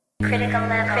Critical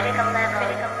level, critical level,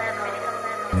 critical level, critical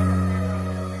level.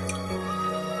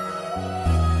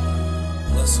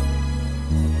 Listen,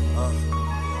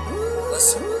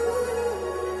 listen,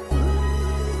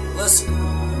 listen.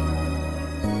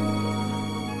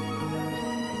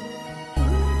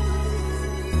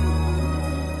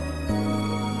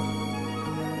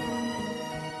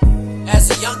 As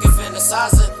a youngin'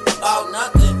 fantasizing about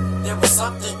nothing, there was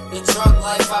something, the drug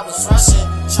life I was rushing.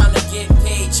 Tryna get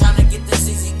paid, tryna get this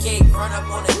easy cake. Run up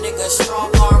on a nigga,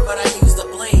 strong arm, but I use the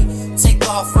blade. Take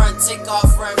off, run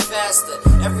faster.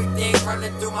 Everything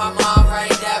running through my mind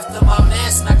right after my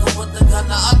man snacking with the gun,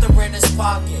 the other in his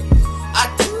pocket. I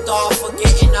dipped off,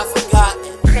 forgetting I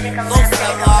forgotten. Low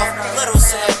fell off, little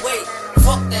said, wait,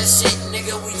 fuck that shit,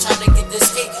 nigga. We tryna get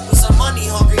this cake. We some money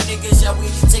hungry niggas, yeah,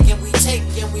 we take,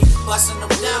 and we busting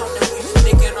them down, and we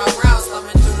making our rounds,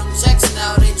 thumbing through them checks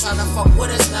now. They tryna fuck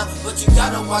with us now, but you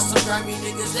gotta watch some grimy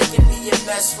niggas, they can be your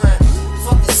best friend.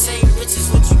 Fuck the same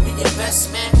bitches, would you be your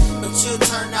best man? But you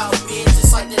turn out being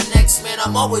just like the next man.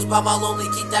 I'm always by my lonely,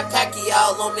 keep that packy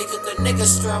out on me, cause the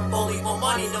niggas Dramma'Boi more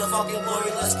money than fucking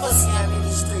glorious pussy I'm in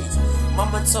these streets.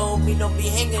 Mama told me don't be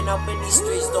hanging up in these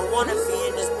streets, don't wanna be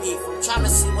in this beef. I'm trying to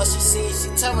see what she sees, she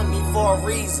telling me for a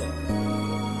reason.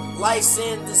 Life's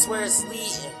end is where it's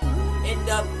leading. End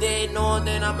up dead knowing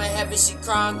that I'm in heaven. She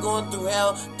crying, going through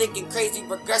hell, thinking crazy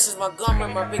regressions.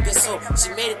 Montgomery, my biggest hope. She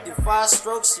made it through 5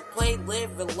 strokes. She played,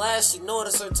 live, and last. She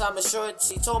noticed her time is short.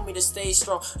 She told me to stay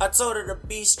strong. I told her to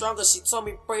be stronger. She told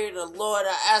me pray to the Lord.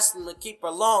 I asked him to keep her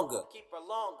longer. Keep her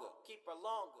longer. Keep her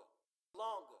longer.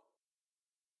 Longer.